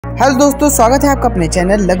Hello दोस्तों, स्वागत है आपका अपने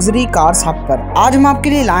चैनल लग्जरी कार्स हब पर। आज हम आपके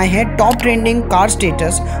लिए लाए हैं टॉप ट्रेंडिंग कार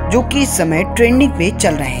स्टेटस जो कि इस समय ट्रेंडिंग पे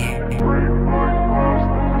चल रहे हैं।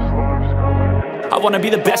 I wanna be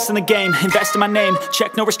the best in the game, invest in my name,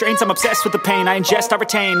 check no restraints, I'm obsessed with the pain, I ingest, I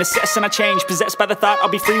retain, assess and I change, possessed by the thought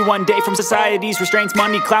I'll be free one day from society's restraints,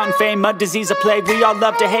 money, clout and fame, a disease, a plague, we all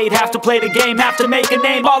love to hate, have to play the game, have to make a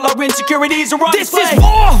name, all our insecurities are on display. This is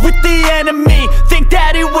war with the enemy, think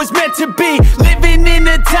that it was meant to be, living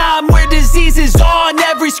in a time where disease is on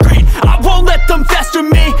every screen, I won't let them fester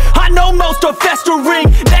me, I know most are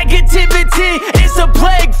festering, negativity is a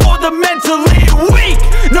plague for the mentally weak,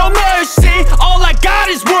 no mercy, all I got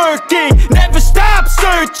is working, never stop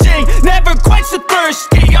searching, never quench the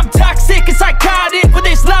thirsty, I'm toxic and psychotic, with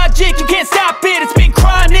this logic, you can't stop it, it's been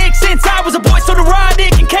chronic, since I was a boy, so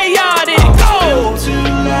neurotic and chaotic. I'm built to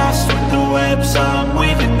last with the webs I'm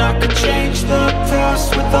weaving, I could change the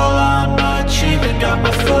past with all I'm achieving, got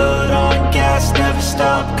my foot on gas, never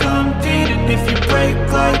stop competing, if you break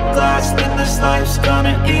like glass, then this life's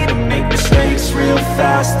gonna eat 'em, make mistakes real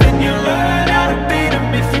fast, then you learn how to beat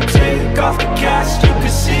 'em, if you take off the cast, you can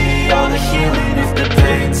see all the healing, if the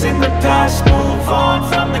pain's in the past, move on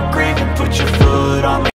from the grave and put your foot on the